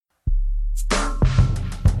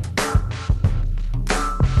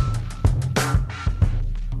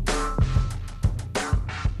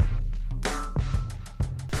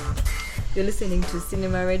You're listening to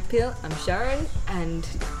Cinema Red Pill. I'm Sharon, and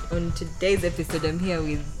on today's episode, I'm here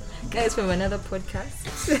with guys from another podcast.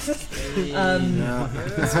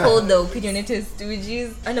 It's called The Opinionated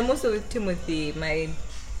Stooges, and I'm also with Timothy, my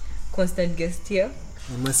constant guest here.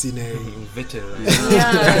 Mercenary veteran.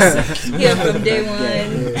 Yeah, here from day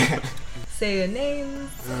one. Say your name.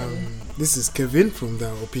 This is Kevin from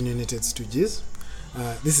The Opinionated Stooges.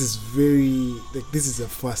 This is this is a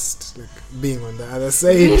first, being on the other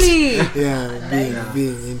side. Really? Yeah,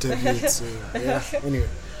 being interviewed. So yeah. Anyway,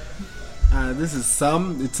 This is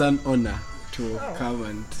Sam. It's an honor to come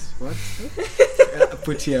and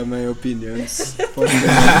put here my opinions. Post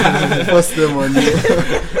them on you.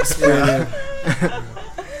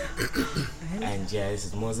 And this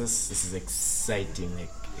is Moses. This is exciting,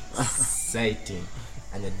 exciting,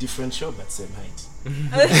 and a different show but same height.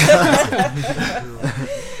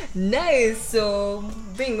 Nice. So,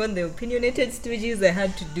 being on The Opinionated Stooges, I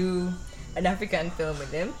had to do an African film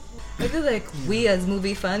with them. I feel like we as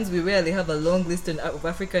movie fans, we rarely have a long list of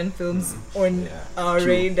African films on our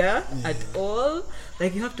radar at all.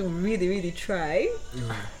 Like, you have to really, really try.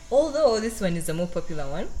 Although this one is a more popular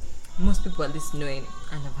one, most people at least know it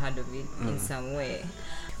and have heard of it in some way.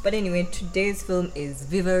 But anyway, today's film is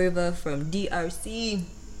Viva River from DRC.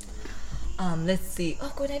 Let's see.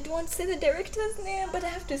 Oh God, I don't want to say the director's name, but I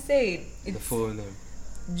have to say it. It's The full name.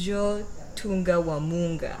 Joe Tunga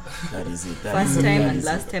Wamunga. That is it. First time and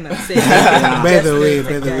last time I'm saying it. by the way,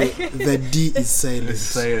 the D is silent. You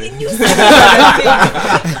said it.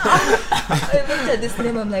 I looked at this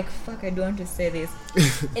name, I'm like, fuck, I don't want to say this.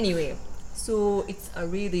 Anyway, so it's a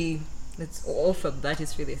really, let's all from that,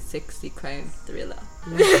 it's really a sexy crime thriller.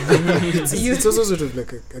 It's also sort of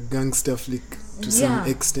like a gangster flick to some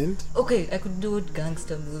extent. Okay, I could do a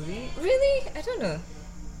gangster movie. Really? I don't know.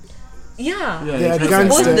 Yeah, Yeah, it's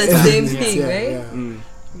gangster both the same elements, thing, right?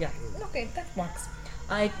 Yeah. Yeah. Okay, that works.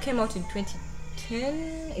 It came out in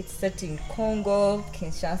 2010. It's set in Congo,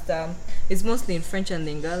 Kinshasa. It's mostly in French and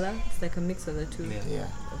Lingala. It's like a mix of the two,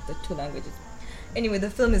 of the two languages. Anyway, the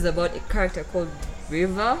film is about a character called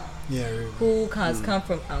River, Really. who has come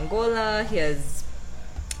from Angola. He has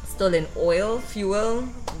stolen oil, fuel,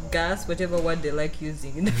 gas, whatever word they like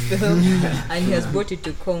using in the film, and he has brought it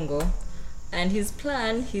to Congo. And his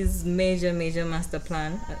plan, his major master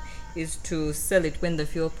plan, is to sell it when the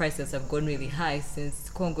fuel prices have gone really high, since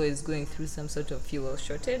Congo is going through some sort of fuel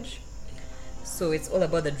shortage. So it's all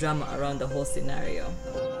about the drama around the whole scenario.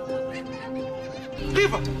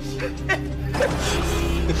 Riva!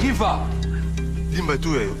 Riva! Dis-moi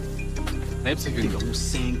tout, C'est que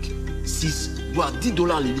 5, 6, voire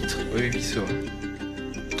 $10 les litres. oui, biso.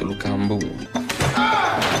 Tolukambo.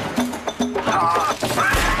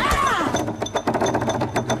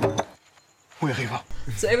 Oui, Riva.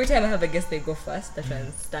 So every time I have a guest, they go first. That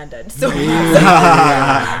one's standard. So, so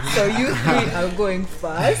you three are going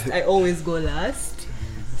first. I always go last.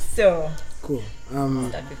 So Cool.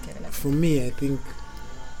 start with Kevin. For me, I think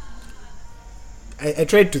I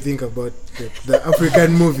tried to think about the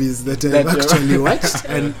African movies that I've actually watched,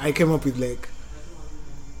 and I came up with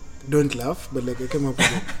don't laugh, but I came up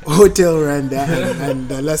with Hotel Rwanda and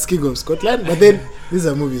The Last King of Scotland. But then these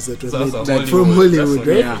are movies that was made from Hollywood,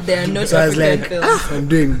 right? They are not So I was African like, films. I'm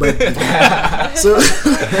doing bad. so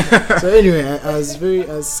anyway, I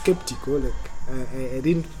was skeptical. I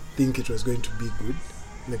didn't think it was going to be good,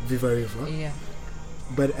 like Viva River. Yeah.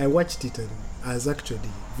 But I watched it and I was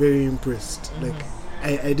actually very impressed.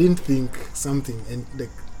 I didn't think something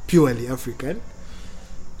purely African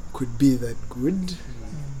could be that good.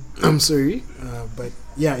 I'm sorry, but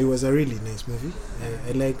yeah, it was a really nice movie.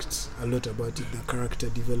 I liked a lot about it, the character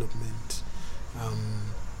development,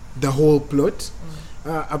 the whole plot.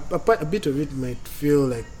 A bit of it might feel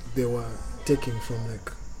like they were taking from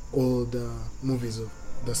all the movies of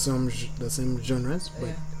the same genres,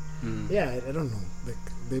 but I don't know.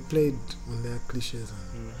 They played on their cliches,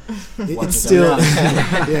 and it's still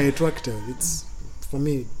it worked out. It's for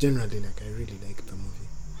me generally I really liked the movie.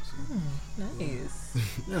 Nice.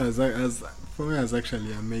 For me, I was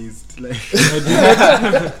actually amazed. I did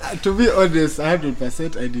not, to be honest,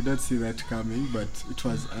 100%, I did not see that coming. But it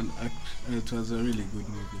was a really good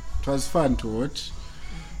movie. It was fun to watch.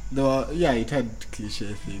 Though, it had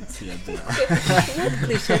cliche things here. What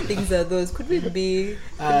cliche things are those? Could we Let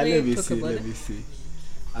me see.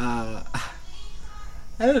 I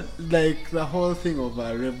don't like the whole thing of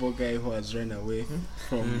a rebel guy who has run away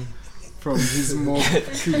from his mob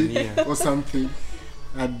clique or something,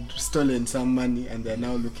 had stolen some money and they're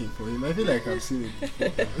now looking for him. I feel like I've seen it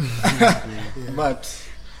before. But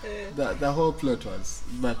the whole plot was,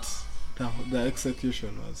 but the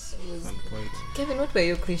execution was on point. Kevin, what were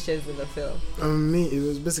your cliches in the film? Me, it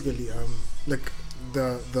was basically like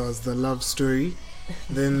there was the love story.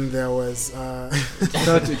 Then there was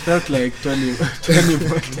It felt like Tony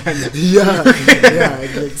Montana. yeah,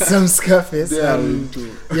 like some Scarface.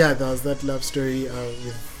 Yeah, There was that love story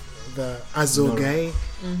with the Azo guy,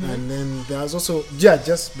 and then there was also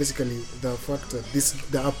just basically the fact that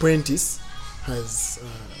the apprentice has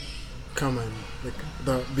come and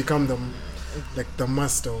become the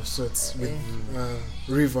master of sorts with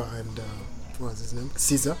River and what was his name,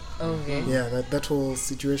 Caesar. Okay. Yeah, that whole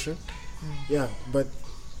situation. Yeah, but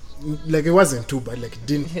like it wasn't too bad. Like it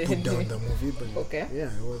didn't put down the movie, but Okay.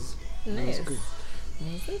 yeah, it was. Nice. It was good.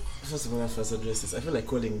 First of all, when I first addressed this, I feel like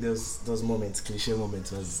calling those moments, cliche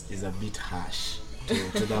moments, is a bit harsh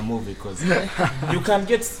to the movie, because you can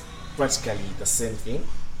get practically the same thing,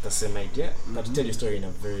 the same idea, but tell your story in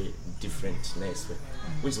a very different, nice way.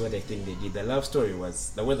 Which is what I think they did. The love story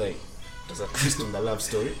was the way there's a twist in the love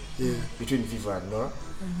story between Viva and Nora.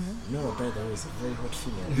 Nora, by the way, is a very hot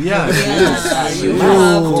female. Yeah, You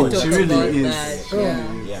have to talk she really about is.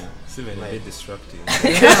 that. Yeah. It's even a bit distracting.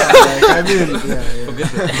 I mean, Forget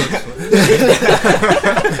the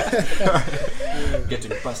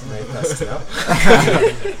Getting past my past now.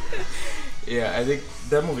 Yeah, I think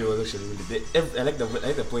that movie was actually really. I like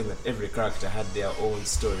the point that every character had their own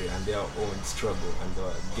story and their own struggle, and they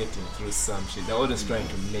were getting through some shit. They're always trying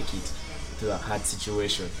to make it to a hard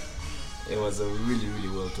situation. It was a really, really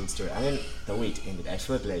well told story. And then the way it ended, I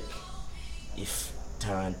felt like if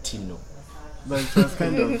Tarantino but it was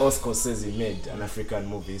kind of. or Scorsese made an African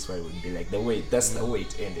movie, that's why it would be like that's the way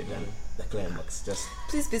it ended, and the climax just.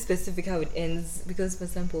 Please be specific how it ends, because for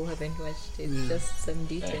some people who haven't watched it. Just some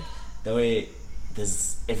detail. The way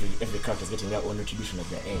there's every character's getting their own retribution at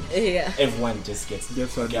the end. Yeah. Everyone just gets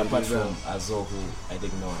That's what okay, they apart deserve. from Azo, who I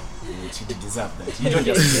think she did deserve that. You don't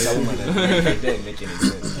just get a woman and it didn't make any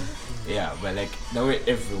sense. Yeah, but like the way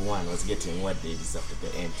everyone was getting what they deserved at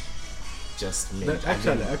the end just made. But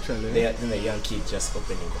actually, then the young kid just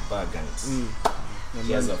opening the bag and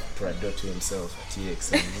he has a Prado to himself, a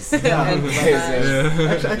TX. And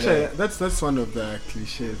he's, actually, that's one of the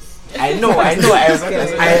cliches. I know. I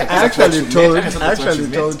I actually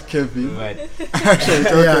told Kevin. But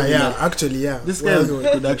Actually, This guy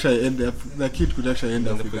could actually end up. The kid could actually end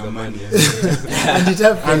up with the money, and it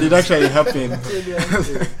happened. and it actually happened.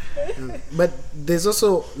 But there's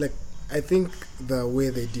also like I think the way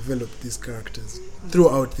they developed these characters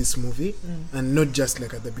throughout this movie, and not just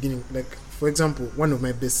like at the beginning. Like for example, one of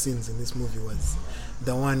my best scenes in this movie was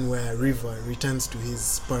the one where River returns to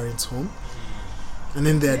his parents' home. And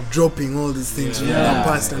then they're dropping all these things from the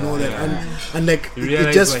past and all that, and like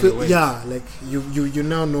it just feel, like you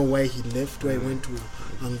now know why he left, why he went to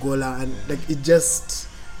Angola, and like it just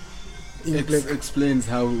explains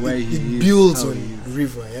why he it builds on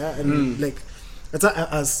River, and like I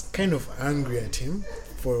was kind of angry at him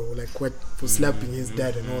for slapping his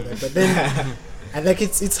dad and all that, but then and like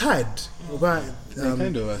it's hard. But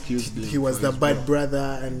kind of accused him he was the bad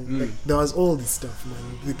brother, and like there was all this stuff,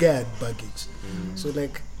 man. The guy had baggage, so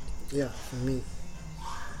like for me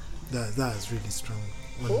that was really strong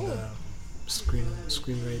on the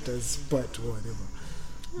screenwriters part or whatever.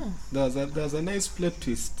 There was a nice plot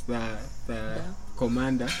twist. The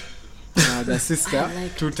commander, the sister,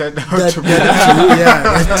 who turned out to be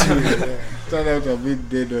turned out a bit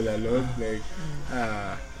dead all alone. Like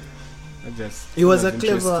it was a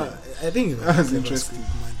clever. I think it was interesting.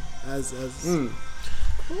 Man.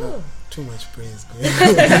 Too much praise. I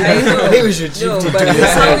know. I think we should shift it but to the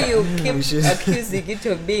how side. you keep accusing it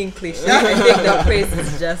of being cliche, I think the praise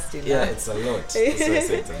is just enough. yeah, it's a lot. That's why I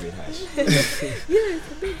say it's a bit harsh.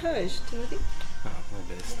 It's a bit harsh, Timothy.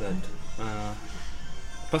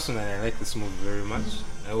 Personally, I like this movie very much.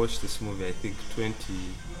 I watched this movie, I think,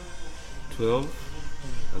 2012.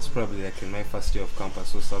 That's probably like in my first year of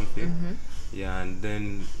campus or something. Yeah, and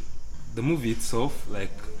then the movie itself,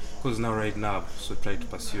 like, because right now I've so tried to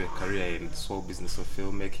pursue a career in this whole business of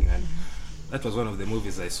filmmaking, and that was one of the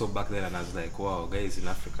movies I saw back then, and I was like, wow, guys in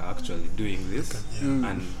Africa are actually doing this,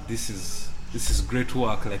 and this is great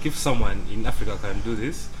work. Like, if someone in Africa can do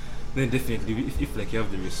this, then definitely, if like you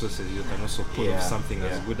have the resources, you can also pull off something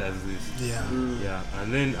as good as this. Yeah.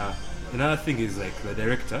 And then another thing is like the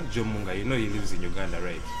director, Joe Munga. You know, he lives in Uganda,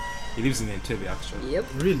 right? He lives in Entebbe, actually. Yep.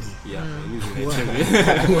 Really? Yeah, he lives in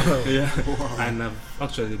Entebbe. Yeah. And I've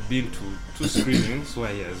actually been to 2 screenings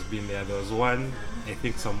where he has been there. There was one, I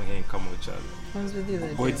think, somewhere in Kamocha. I was with you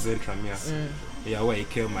that Boyd day. Zentram, yeah, where he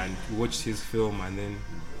came and watched his film, and then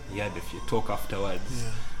he had a few talk afterwards.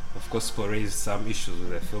 of course, Paul raised some issues with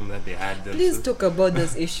the film that they had. Please talk about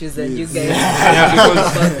those issues and you guys Yeah,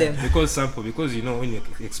 talk about them. because you know, when you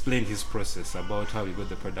explained his process about how he got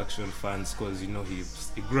the production funds, because you know he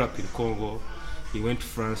grew up in Congo, he went to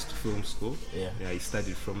France to film school. Yeah. He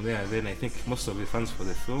studied from there. Then I think most of the funds for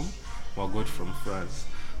the film were got from France.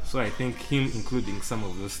 So I think him including some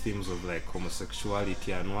of those themes of like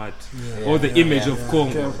homosexuality and what, or the image of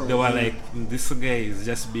Congo, they were like, this guy is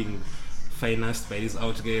just being financed by these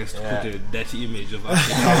outguys to put a dirty image of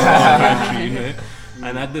Africa in our country, you know.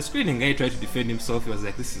 And at the screening, guy tried to defend himself. He was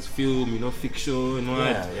like, "This is film, you know, fiction,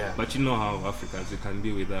 what?" But you know how Africans we can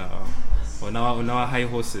be with on our high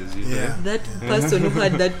horses, you know. That person who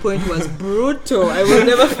had that point was brutal. I will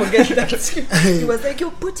never forget that. He was like, "You're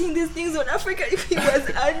putting these things on Africa." He was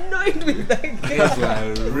annoyed with that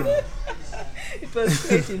guy. It was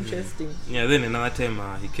quite interesting. Yeah, then another time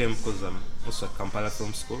he came because also at Kampala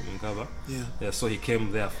Film School in Gaba. Yeah, so he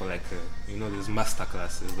came there for like you know, these master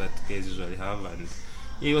classes that guys usually have, and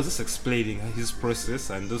he was just explaining his process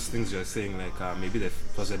and those things you're saying, like maybe that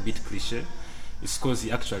was a bit cliche. It's because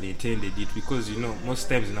he actually intended it, because you know, most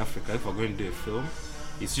times in Africa, if we're going to do a film,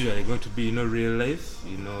 it's usually going to be, you know, real life,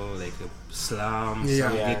 you know, like a slum,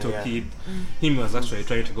 some ghetto kid. Him was actually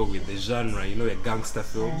trying to go with the genre, you know, a gangster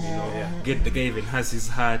film, you know, get the guy even has his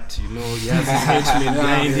hat, you know, he has his henchmen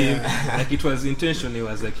behind him. Like, it was intentional. It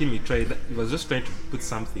was like he was just trying to put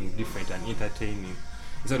something different and entertaining,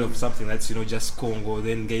 instead of something that's, you know, just Congo,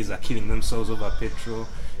 then guys are killing themselves over petrol.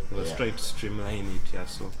 He was trying to streamline it,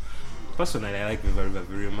 so personally I like Viva River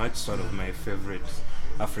very much. It's one of my favorite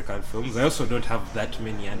African films. I also don't have that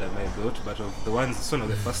many under my belt, but of the ones, it's one of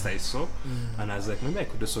the first I saw, and I was like, maybe I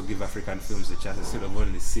could also give African films a chance instead of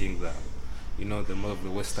only seeing the, you know, the more of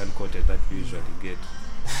the Western content that we usually get.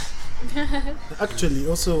 Actually,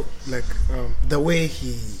 also like the way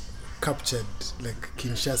he captured like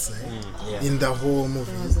Kinshasa in the whole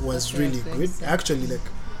movie was really good. Actually, like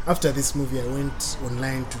after this movie, I went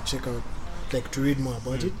online to check out, like to read more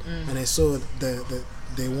about it, and I saw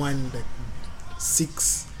they won like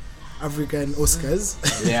 6 African Oscars.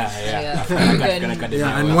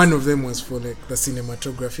 And one of them was for like the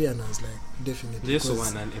cinematography, and I was like, definitely. They also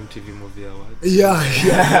won an MTV Movie Award.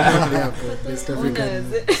 For Best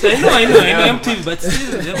African. I know MTV, but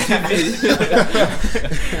still MTV.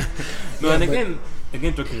 No, and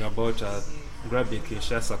again talking about grabbing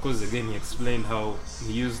Kinshasa, because again he explained how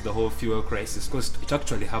he used the whole fuel crisis, because it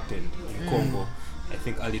actually happened in Congo, I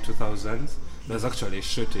think early 2000s. There's actually a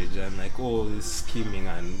shortage, and like all this scheming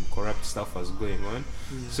and corrupt stuff was going on.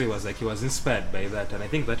 So he was inspired by that, and I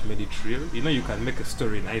think that made it real. You know, you can make a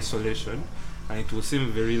story in isolation and it will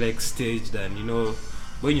seem very like staged, and you know,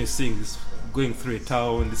 when you're seeing this going through a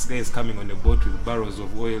town, this guy is coming on a boat with barrels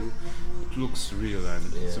of oil, it looks real,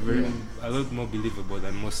 and it's a lot more believable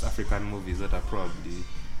than most African movies that are probably,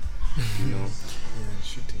 you know,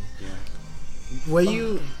 shooting. Were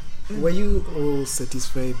you all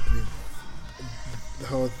satisfied with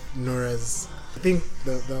how Nora's? I think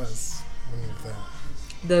that was one of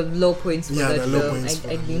the low points for that film.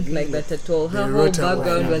 I didn't like that at all. Her whole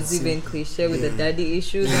background was even cliche with the daddy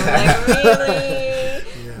issues. I'm like, really?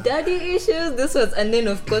 Daddy issues? This was, and then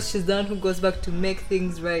of course she's the one who goes back to make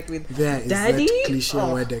things right with daddy. That cliche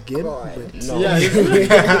word again.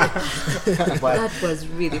 That was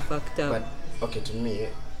really fucked up. But okay, to me,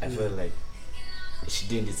 I felt like she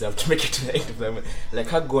didn't deserve to make it to the end of the movie. Like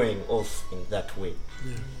her going off in that way.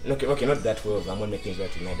 Okay, not that way of I'm gonna make things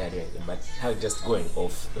right with my dad or anything, but her just going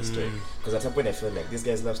off the story. Because at some point I felt like this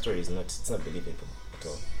guy's love story is not believable at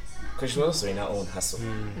all. Because she was also in her own hustle.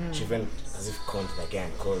 She went as if conned the guy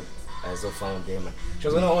and called as though found them. She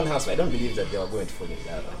was on her own hustle. I don't believe that they were going to fall in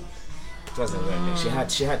love. It wasn't going. She had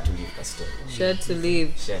to leave the story. She had to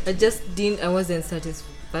leave. I wasn't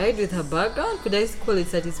satisfied with her background. Could I call it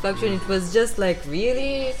satisfaction? It was just like,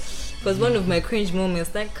 really? It was one of my cringe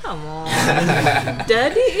moments. Like, come on,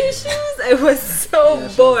 daddy issues. I was so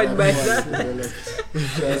bored by that.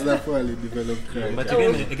 She has that poorly developed character. But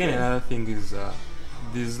again, another thing is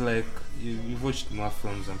there's like you've watched more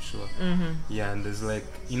films, I'm sure. Yeah, and there's like,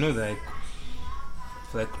 you know,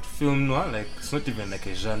 like film noir, like it's not even like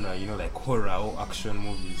a genre, you know, like horror or action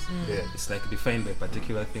movies. It's like defined by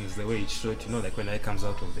particular things. The way it's shot, you know, like when it comes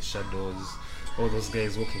out of the shadows, all those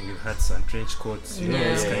guys walking with hats and trench coats, you know,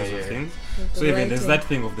 those kinds of things. So even there's that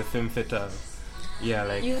thing of the femme fatale. Yeah,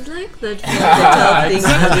 like you like that femme fatale thing,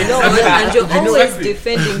 you know, and you're always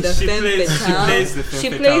defending the femme fatale. She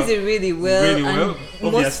plays it really well.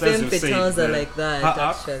 And most femme fatales are like that.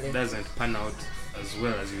 Actually, doesn't pan out as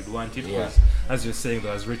well as you'd want it, because as you're saying,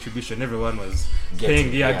 there was retribution. Everyone was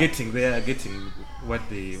getting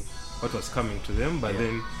what was coming to them, but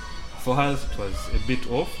then for her it was a bit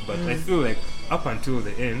off, but I feel like up until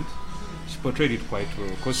the end, she portrayed it quite well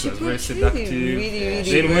because she was very portrayed it seductive. really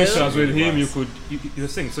Then when she well. was with him, It was. you were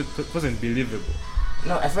saying so it wasn't believable.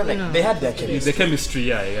 No, I felt like No. they had their chemistry. The chemistry,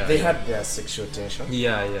 yeah. They had their sexual tension.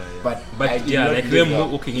 Yeah. But I But did yeah, not like believe them that.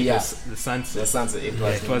 walking into Yeah. the sunset. The sunset, it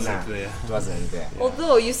It wasn't there. It wasn't there.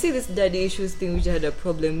 Although you see this daddy issues thing, which I had a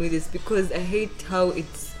problem with, is because I hate how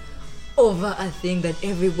it's over a thing that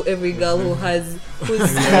every girl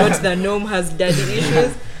who's not the norm has daddy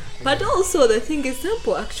issues. But also the thing is, some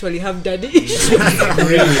people actually have daddy issues.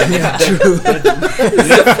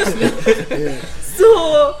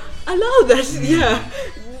 So allow that, yeah.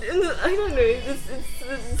 I don't know.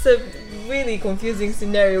 It's a really confusing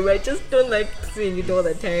scenario. But I just don't like seeing it all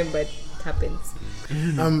the time, but it happens.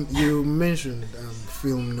 You mentioned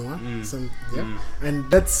film noir, and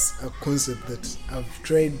that's a concept that I've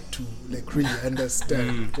tried to like really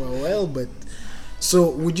understand for a while. But so,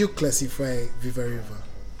 would you classify Viva River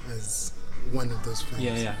as one of those films?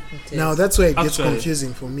 Yeah. It is. Now that's why it gets Actually-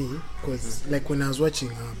 confusing for me, because like when I was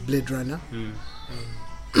watching Blade Runner,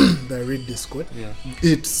 the Ridley Scott, Yeah.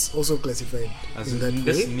 it's also classified As in that in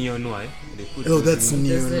this way. neo-noir. They put Oh, this that's in- new.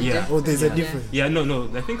 There's a Yeah. Oh, there's Yeah. a difference. Yeah, no,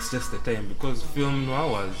 I think it's just the time because film noir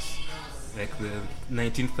was like the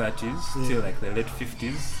 1930s till like the late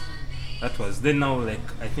 50s. That was then now like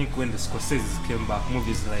I think when the Scorsese came back,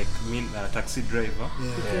 movies like Taxi Driver.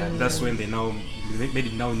 Yeah. That's when they made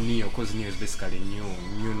it now neo, because neo is basically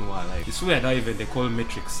new noir. Like it's weird how even they call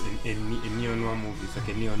Matrix a neo noir movie. It's like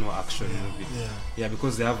a neo noir action movie. Yeah,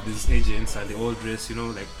 because they have these agents and they all dress,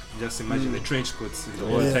 like just imagine the trench coats in the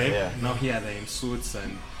old Yeah. time. Yeah. Now here they're in suits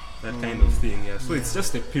and that kind of thing. Yeah, so it's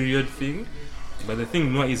just a period thing. But the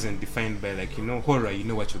thing noir isn't defined by like horror. You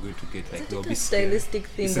know what you're going to get. Like there'll be a scary. stylistic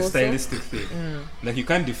thing It's a also. stylistic thing. Like you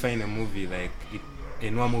can't define a movie like a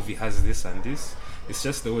noir movie has this and this. It's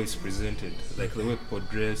just the way it's presented, like the way people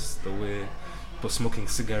dress, the way people smoking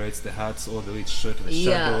cigarettes, the hats, all the way it's shot, the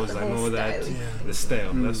Yeah, shadows the and whole all that. style. The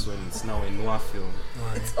style. That's when it's now a noir film.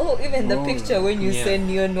 Even the picture when you Yeah. say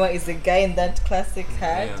neo noir is a guy in that classic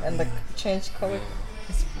hat Yeah. and the trench coat.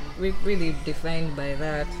 It's really defined by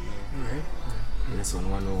that. Lesson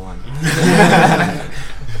 101.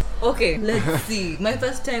 Okay, let's see. My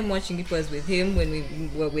first time watching it was with him when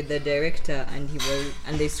we were with the director, and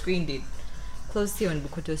they screened it close here on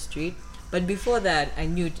Bukoto Street. But before that, I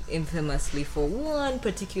knew it infamously for one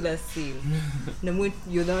particular scene. Namut,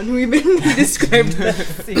 you're the one who even described that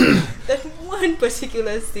scene. That one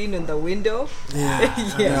particular scene on the window.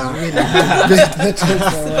 Yeah. Yeah. Really. That's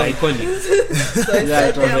Iconic. So I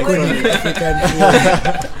sat there watching it.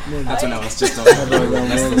 That's when I was just that's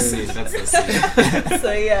the scene. That's the scene.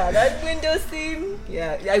 So yeah, that window scene.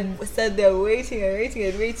 Yeah, I sat there waiting,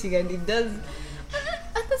 and it does.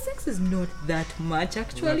 And the sex is not that much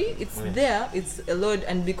actually. It's there. It's a lot,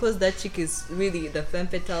 and because that chick is really the femme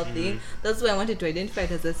fatale thing, that's why I wanted to identify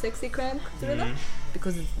it as a sexy crime thriller,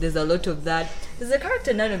 because there's a lot of that. There's a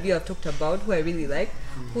character none of you have talked about who I really like,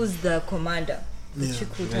 who's the commander, the chick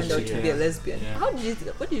who turned out to be a lesbian. Yeah.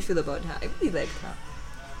 What do you feel about her? I really liked her.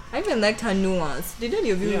 I even liked her nuance. Did any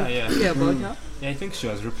of you Yeah. care about her? Yeah, I think she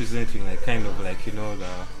was representing like kind of like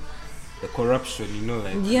the corruption,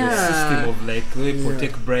 like Yeah. the system of like the way people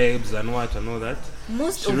take bribes and what and all that.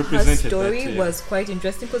 Most She of her represented story that, yeah. was quite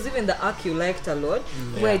interesting, because even the arc you liked a lot,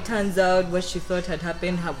 where it turns out what she thought had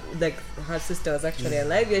happened, her sister was actually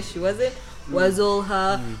alive, yes she wasn't, was all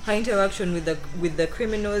her interaction with the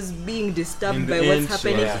criminals, being disturbed In the by end, what's she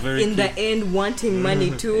was happening, very in the end wanting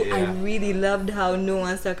money too. I Yeah. really loved how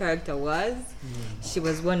nuanced her character was. She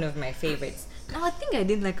was one of my favorites. Now I think I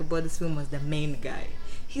didn't like about this film was the main guy.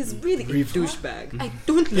 He's really a douchebag. I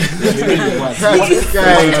don't like this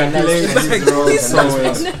guy. This guy plays his role so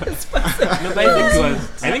well. No, but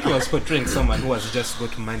I think he was portraying someone who has just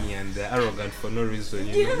got money and they're arrogant for no reason.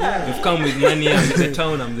 Yeah. You've come with money, I'm in the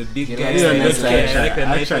town, I'm the big guy. Yeah, I don't that's care. right. I like the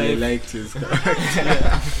I actually nightlife. liked his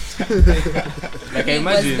Like I He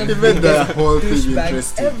was imagine. the even the whole thing douchebag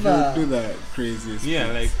interesting. ever. He'll do the craziest.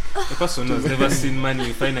 Yeah, things. like the person who's never seen money,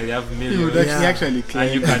 you finally have he would millions. actually, actually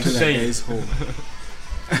climb you can into that shine. guy's home.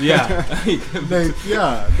 Yeah. Like,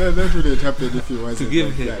 yeah, that wouldn't happen if he To wasn't give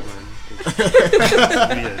like him, that. man.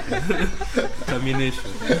 Weird.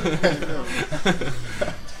 Termination.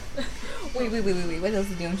 Wait. What else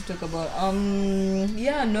did you want to talk about?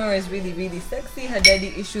 Yeah, Nora is really, really sexy. Her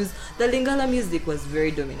daddy issues. The Lingala music was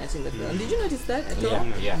very dominant in the film. Did you notice that at all?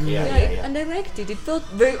 Yeah. And I liked it. It felt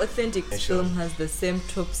very authentic. This Sure. film has the same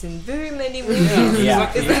tropes in very many movies.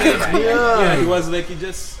 Yeah, it was like he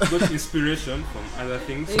just got inspiration from other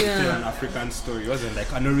things to Yeah. tell an African story. It wasn't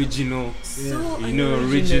like an original, So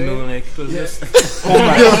original. Like it was just It's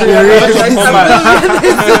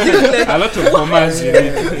a lot of homage in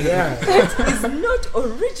it. not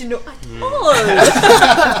original at all.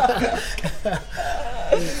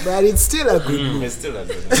 But it's still a good movie. It's still a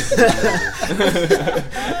good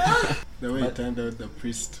The way it turned out, the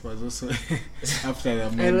priest was also after the I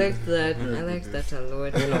man. liked that. I liked that a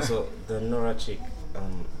lot. You know, so the Nora chick,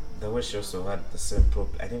 the way she also had the same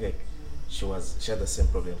problem. I think like she had the same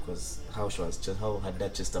problem because how her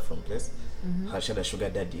dad chased her from place. How she had a sugar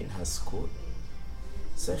daddy in her school.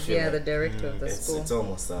 So I feel Yeah, like the director of the school. it's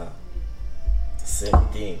almost the same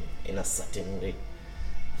thing in a certain way.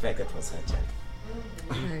 I feel like that was her child.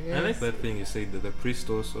 I like that thing you said that the priest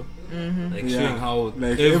also, like Yeah. showing how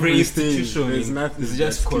Like every everything, institution there's nothing is just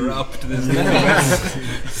that's clean. corrupt. There's nothing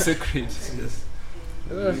that's sacred. It's just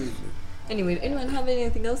Anyway, anyone have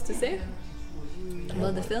anything else to say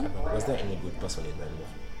about the film? Was there any good person in that movie?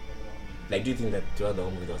 Like, do you think that throughout the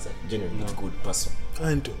whole movie there was a genuinely good person?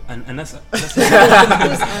 and that's Who's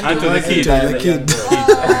Anto the kid. The kid.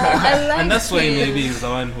 I like And that's why him. maybe he's the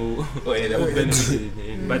one who Oh, yeah,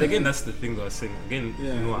 benefited. But again, that's the thing I was saying. Again,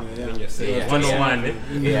 Yeah, Noah, yeah. when you're saying Yeah.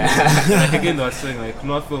 101, Yeah. like again, I was saying like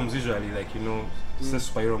Noah films usually like say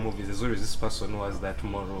superhero movies. There's always this person who has that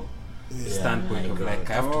moral standpoint of like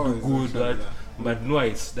I have to do good, but no,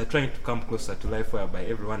 they're trying to come closer to life whereby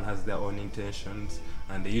everyone has their own intentions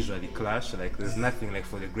and they usually clash. Like there's nothing like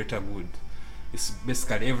for the greater good. It's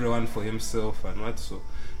basically everyone for himself and what. So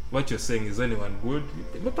what you're saying is anyone good?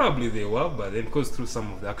 Probably they were, but then because through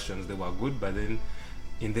some of the actions they were good, but then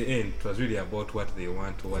in the end it was really about what they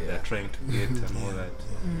want or what they're trying to get and all that.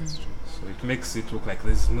 So it makes it look like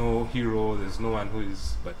there's no hero, there's no one who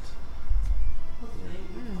is, but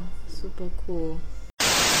Super cool.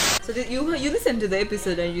 So did you listened to the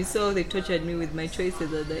episode and you saw they tortured me with my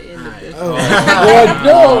choices at the end of the Oh,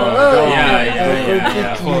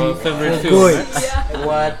 yeah. For favorite film, Good. right? Yeah.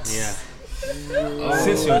 What? Yeah.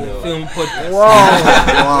 Since you're on the film podcast,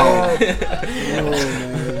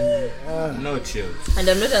 No chills. And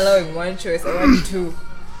I'm not allowing one choice, I want two.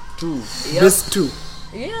 Two. Yep. Best two.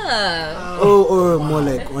 Yeah. Or more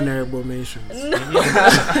like honorable mentions.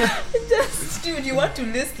 Just dude, you want to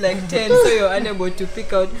list like 10 so you're unable to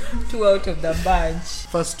pick out 2 out of the bunch.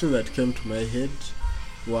 First two that came to my head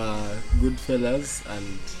were Goodfellas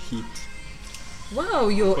and Heat. Wow,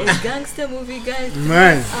 you're a gangster movie guy.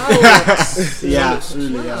 Man. Out. Yeah, it's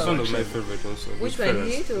really. Wow. Yeah. one of my favorite also. Which one? Goodfellas.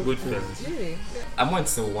 Heat or Goodfellas. Really? I'm going to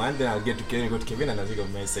say one, then I'll get to Kevin, go to Kevin, and I'll think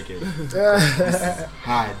of my second. This is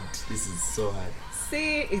hard. This is so hard.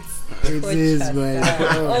 See, it's It is, man.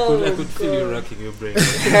 I could feel you God. racking your brain.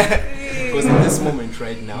 Because in this moment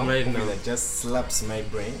right now, Right movie now. that just slaps my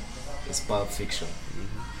brain is Pulp Fiction.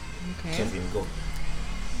 Okay. Kevin, go.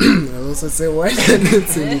 I'll also say one and then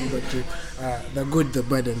sing it back to the good, the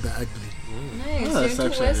bad, and the ugly. Nice, Oh, you're that's into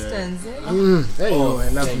actually, westerns, eh? Hey, Oh, I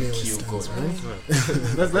love thank me you, westerns, God. man.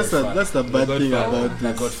 That's the bad thing Godfather. about The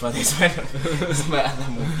this. Godfather is my other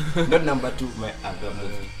movie. Not number 2, my other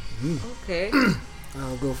movie. Okay.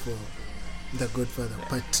 I'll go for The Godfather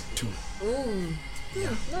Part 2. Ooh. Yeah,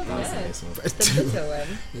 not That was bad. a nice movie. It's a better one.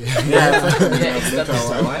 Yeah, it's the better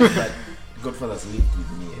one, but Godfather's lived with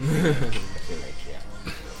me. I feel like, yeah.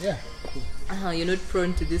 Yeah. You're not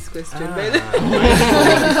prone to this question, by the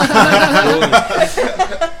way.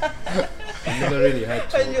 I never really had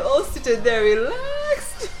to. And you all seated there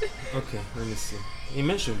relaxed. Okay, let me see. You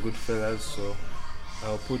mentioned Goodfellas, so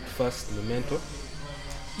I'll put first Memento.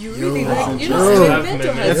 You really Yo. like, you know, Yo.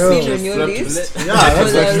 Memento has Yo. been on your list Yeah, for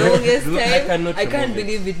that's the actually. longest Look, I time. cannot I can't remove it.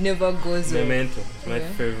 believe it never goes away. Memento is my Yeah.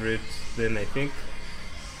 favorite. Then I think,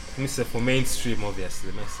 let me say for mainstream,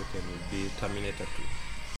 obviously, my second would be Terminator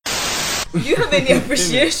 2. Do you have any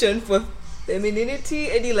appreciation for femininity?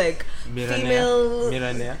 Any like female?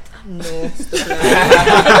 Miranea. No. Stop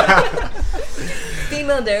lying.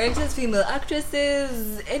 Female directors, female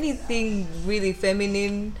actresses, anything really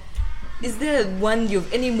feminine. Is there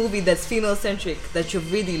any movie that's female centric that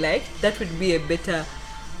you've really liked? That would be a better,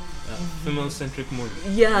 Female-centric movie.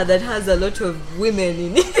 yeah, that has a lot of women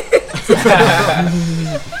in it.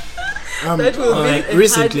 That will be a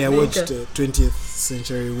Recently, I hard watched maker. 20th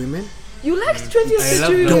Century Women. You liked 20th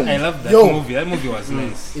Century? I love that Yo. movie. That movie was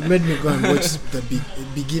nice. It made me go and watch the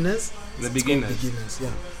Beginners. The It's called Beginners. Beginners,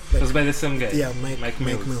 yeah. It was by the same guy. Yeah, Mike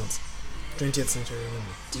Mills. Mills. 20th Century Women.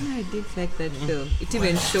 Do you know I did like that film? It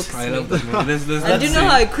even shocks I me. love that movie. There's And that do you know scene-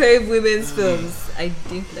 how I crave women's films? I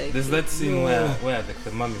didn't like There's it. that scene where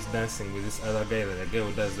the mom is dancing with this other guy, the guy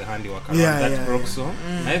who does the handiwork around Yeah, that yeah, broke yeah. song.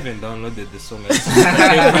 I even downloaded the song. And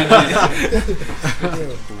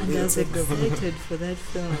I was excited for that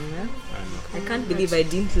film. Yeah? I know. I can't believe I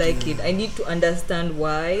didn't like it. I need to understand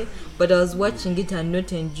why. But I was watching it and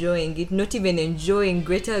not enjoying it. Not even enjoying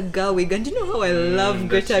Greta Gerwig. And do you know how I love that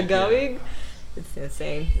Greta shit, yeah. Gerwig? It's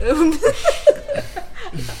insane.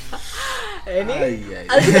 Any?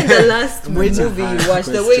 Other than the last movie you watched,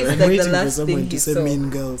 the way it's I'm like waiting the for last someone thing to you say saw. Mean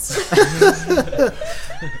Girls.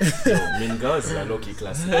 Yo, Mean Girls is a low-key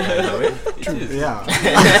classic, by the way. It is. Yeah.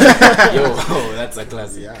 Yo, that's a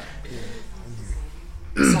classic.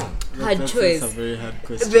 Hard That's choice. a very hard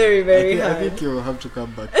question. Very, very I hard. think you'll have to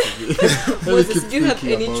come back to me. Let me Moses, keep do you have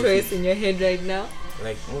thinking any about choice it. in your head right now?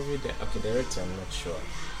 Like director, I'm not sure.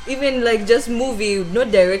 Even like just movie, not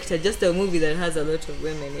director, just a movie that has a lot of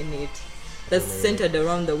women in it. That's Women. centered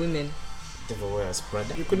around the women. Devil Wears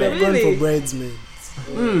Prada. You could have gone Really? for Bridesmaids.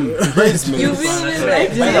 Bridesmaids. You really By like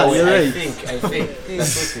By the it? way, you're I right. think that's what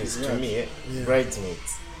it is to me. Yeah.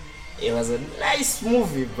 Bridesmaids. It was a nice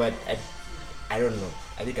movie, but I don't know.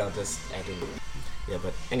 I think I don't know. Yeah,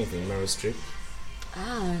 but anything Meryl Streep,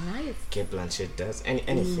 Ah, nice. Kate Blanchett does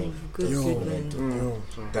anything. Good, Yo. good one. Yo.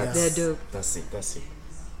 That's They're dope. That's it.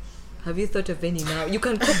 Have you thought of any now? You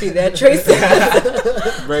can copy their choices.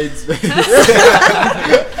 Bridesmaids.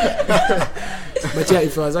 But yeah,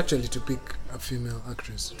 if I was actually to pick a female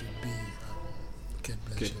actress, it would be Kate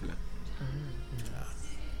Blanchett.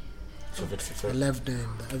 I loved her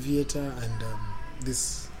in The Aviator and it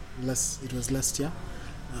was last year.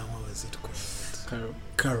 What was it called?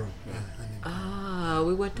 Carol. Yeah, her name. Ah,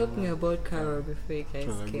 we were talking about Carol before you guys It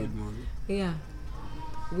was a came. good movie. Yeah.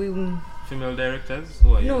 We Female directors?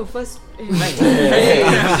 Who are you? no first.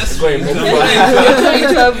 Just Going We're over.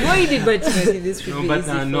 trying to avoid it, but you know, this should No, be but easy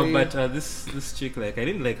for no, you. but this chick, like, I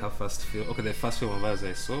didn't like her first film. Okay, the first film of ours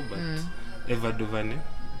I saw, but Eva DuVernay,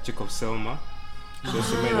 chick of Selma. She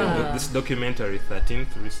also made this documentary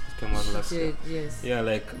 13th, which came out last year. Yes. Yeah,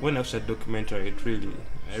 like when I watched that documentary,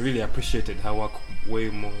 I really appreciated her work way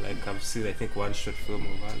more. Like I've seen, I think, one short film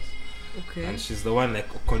of hers, Okay. and she's the one like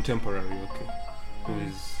contemporary, who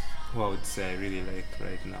I would say I really like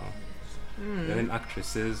right now. And then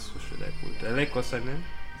actresses, who should I put? I like what's her name,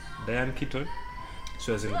 Diane Keaton.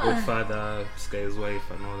 She was in Godfather, Sky's Wife,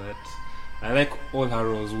 and all that. I like all her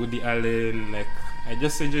roles. Woody Allen, like I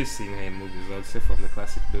just enjoy seeing her in movies. I would say from the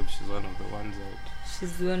classic Babe, she's one of the ones I would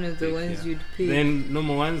She's one of the pick, ones yeah. you'd pick. Then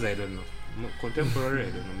normal ones, I don't know. Contemporary,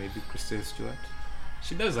 I don't know. Maybe Kristen Stewart.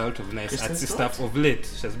 She does a lot of nice Kristen artsy Stewart? stuff of late.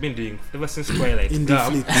 She has been doing ever since Twilight. Indie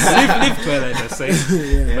Damn. flicks. leave Twilight aside.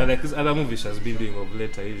 Yeah. But like this other movie she has been doing of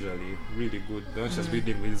late are usually really good. The one she has been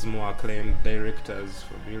doing with more acclaimed directors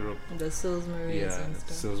from Europe. The Souls Marias Yeah, and stuff.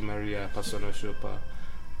 Sales Maria, Persona Shopper.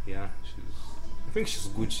 Yeah, I think she's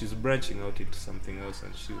good. She's branching out into something else,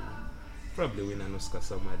 and she'll probably win an Oscar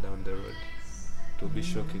somewhere down the road. It will be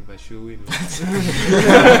shocking, but she'll win.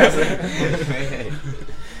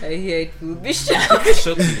 I hear it will be shocking.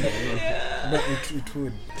 Shocking. Yeah. But it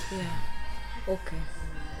would. Yeah. Okay.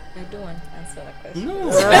 I don't want to answer that question. No.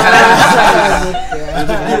 Yeah.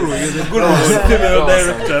 You're the guru of female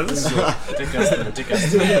directors. Take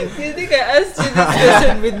us through. You think I asked you this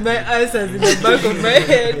question with my answers in the back of my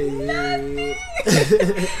head?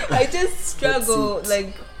 I just struggle.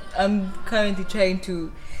 Like I'm currently trying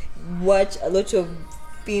to watch a lot of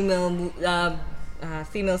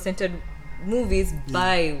female-centered movies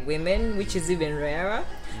by women, which is even rarer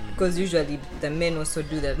because usually the men also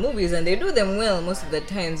do their movies and they do them well most of the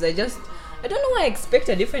times. I don't know why I expect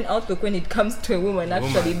a different outlook when it comes to a woman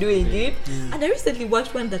actually doing it. And I recently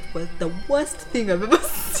watched one that was the worst thing I've ever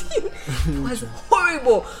seen. It was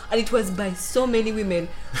horrible, and it was by so many women,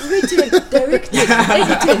 written, directed,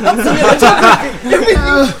 edited, cinematography,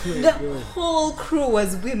 everything. The whole crew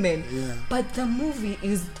was women, but the movie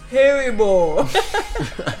is terrible.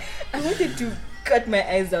 I wanted to cut my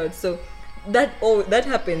eyes out. So that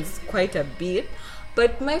happens quite a bit.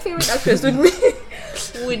 But my favorite actress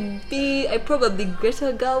would be probably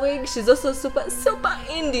Greta Gerwig. She's also super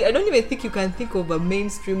indie. I don't even think you can think of a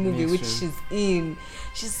mainstream movie which she's in.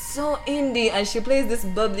 She's so indie, and she plays this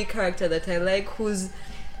bubbly character that I like, who's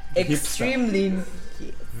extremely.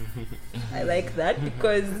 Yes. I like that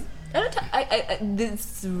because I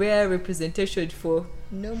this rare representation for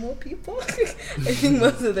normal people. I think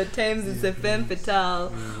most of the times it's a femme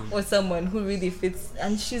fatale or someone who really fits,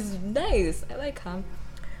 and she's nice. I like her.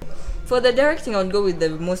 For the directing, I would go with the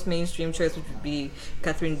most mainstream choice, which would be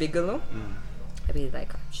Catherine Bigelow. I really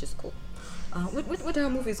like her. She's cool. what are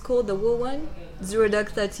movies called? The war one, Zero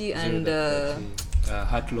Dark 30 and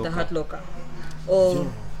Hurt Locker. The Hurt Locker.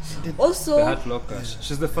 Oh, also The Hurt Locker.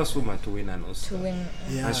 She's the first woman to win an Oscar.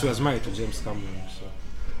 Yeah. And she was married to James Cameron, so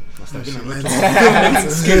must have been a She lot likes-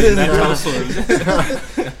 of skill in that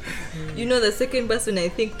household. you know, the second person I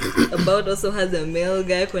think about also has a male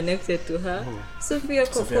guy connected to her. Oh. Sofia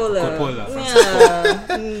Sofia Coppola. Coppola.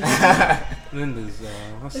 Yeah. Then there's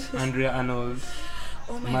what's Andrea Arnold.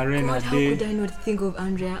 Oh my Marina god, how Day. could I not think of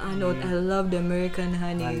Andrea Arnold? I loved American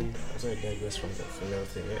Honey. And Sorry, digress from the female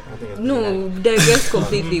thing. I think it's No, digress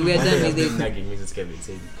completely. We're done with it. nagging me since Kevin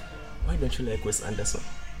said, why don't you like Wes Anderson?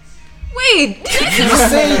 Wait, You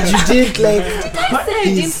said you didn't like. I said I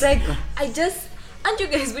didn't like. I just. And you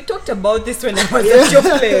guys, we talked about this when I was at your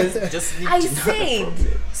place. Just need I to know the said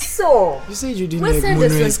problem. so. You said you didn't Wes like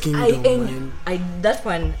Moonrise Anderson, Kingdom. that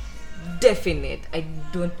one definite. I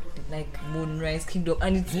don't like Moonrise Kingdom,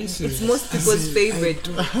 and it's most people's favorite.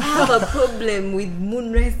 I have a problem with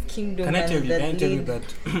Moonrise Kingdom. can I tell and you? the Can I tell you lead-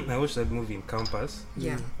 that I watched that movie in campus,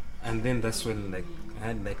 Yeah. and then that's when like I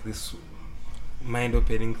had like this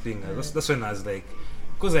mind-opening thing. That's when I was like,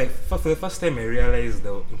 because for the first time I realized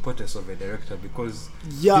the importance of a director because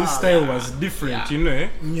Yeah. his style was different, you know.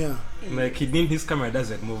 Yeah. Like his camera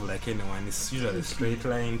doesn't move like anyone. It's usually a straight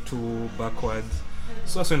line, two backwards.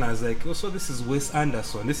 So that's when I was like, oh, so this is Wes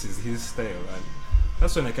Anderson. This is his style, and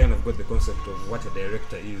that's when I kind of got the concept of what a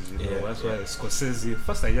director is. You know, Yeah, that's why Scorsese.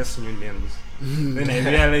 First, I just knew names. Then I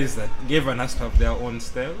realized that everyone has to have their own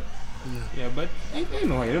style. Yeah, but I don't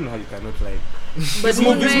know how you cannot like. But These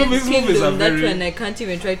movies Moonrise are Kingdom, that very- one I can't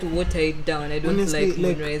even try to water it down. I don't Honestly, like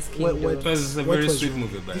like, Moonrise what- Kingdom. It was a What very was sweet wrong?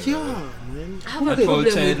 movie, by the way. Yeah, man. I have a That whole problem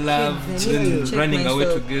with child kids. love, I need to check running away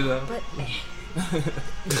myself. together. But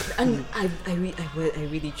and I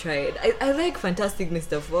really tried. I like Fantastic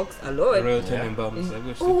Mr. Fox a lot. Royal Tenenbaums. I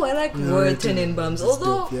watched Oh, I like No, Royal Royal Tenenbaums. It's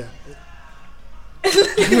Although, dope, yeah. it.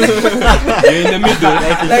 You're in the middle.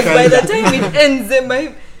 like by the time it ends, then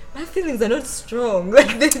my feelings are not strong. Like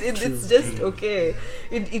it's just okay.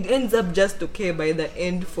 It ends up just okay by the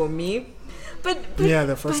end for me. But Yeah,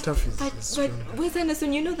 the first half is But strong. Wes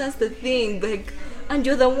Anderson, you know that's the thing. Like, and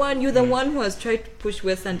you're the one who has tried to push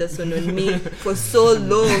Wes Anderson on me for so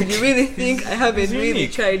long. You really think I haven't He's really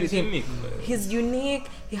unique. tried with He's him? unique. He's unique.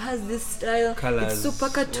 He has this style. Colours, it's super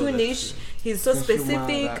all that cartoonish. shit. He's so Consumer,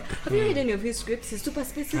 specific. that- Have you read any of his scripts? He's super I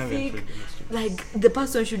haven't specific. read them. Like the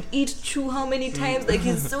person should eat chew how many times. Like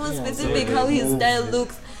he's so specific how his style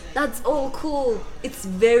looks. That's all cool. It's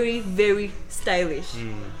very, very stylish.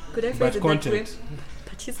 Could I phrase But it that way? content.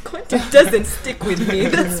 But his content doesn't stick with me.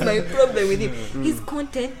 That's my problem with him. His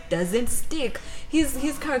content doesn't stick.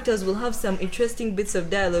 His characters will have some interesting bits of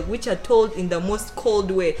dialogue which are told in the most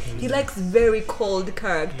cold way. He likes very cold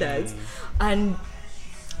characters, and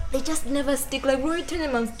they just never stick. Like Roy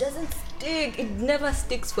Tenenbaums doesn't stick. It never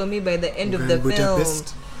sticks for me by the end of the Grand film.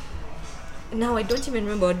 Budapest. Now I don't even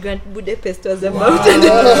remember what Grand Budapest was about.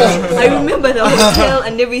 I remember the hotel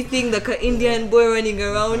and everything, like an Indian boy running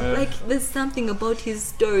around. Like there's something about his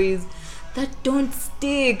stories that don't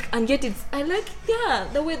stick, and yet I like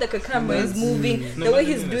the way the camera is moving, No, the way but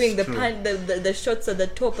he's even doing the it's true. pan, the shots at the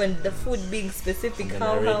top, and the food being specific. The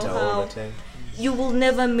How narrator all the time. you will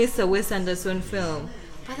never miss a Wes Anderson film.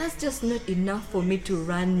 But that's just not enough for me to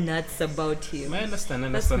run nuts about him. I understand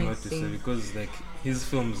That's what my you say thing. because like his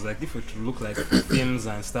films, like if it look like themes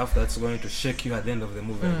and stuff that's going to shake you at the end of the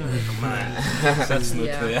movie, you're like, man, that's not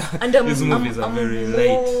there. And His movies are very light.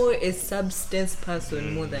 more a substance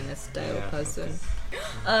person more than a style Yeah, person.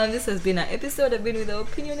 This has been our episode. I've been with the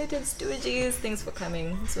Opinionated Stooges. Thanks for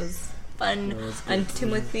coming. This was fun. And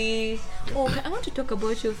Timothy. Oh, I want to talk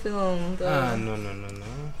about your film. No.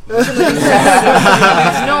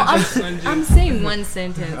 No, I'm saying one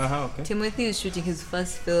sentence. Okay. Timothy is shooting his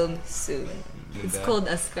first film soon. It's called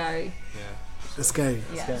Askari. The sky.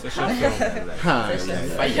 Yeah. It's a short film, like,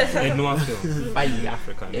 a noir film,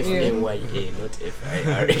 African. F-A-Y-A, not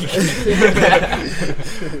F-I-R-A.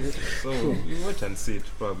 So you watch and see it.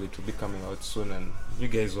 Probably to be coming out soon, and you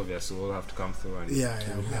guys obviously will have to come through and Yeah,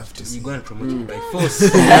 we have to see. you go and promote it by force.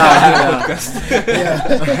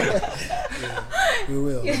 We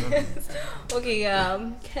will. Okay,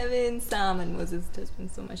 Kevin, Sam, and Moses, it has been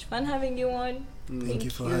so much fun having you on. Thank you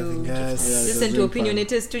for having us. Yeah, Listen it to was really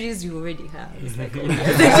Opinionated Studios, you already have. It's like,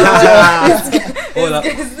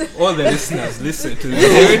 all the listeners listen to this.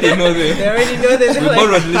 They already know they the already know that. we They're like,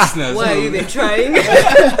 borrowed listeners. why are you even trying?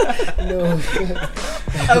 No.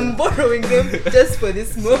 I'm borrowing them just for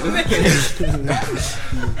this moment.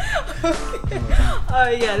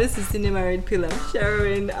 Yeah, this is Cinema Red Pill. I'm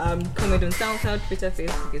Sharon. Comment on SoundCloud, Twitter,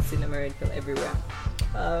 Facebook. It's Cinema Red Pill everywhere.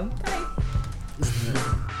 Bye.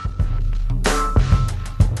 next.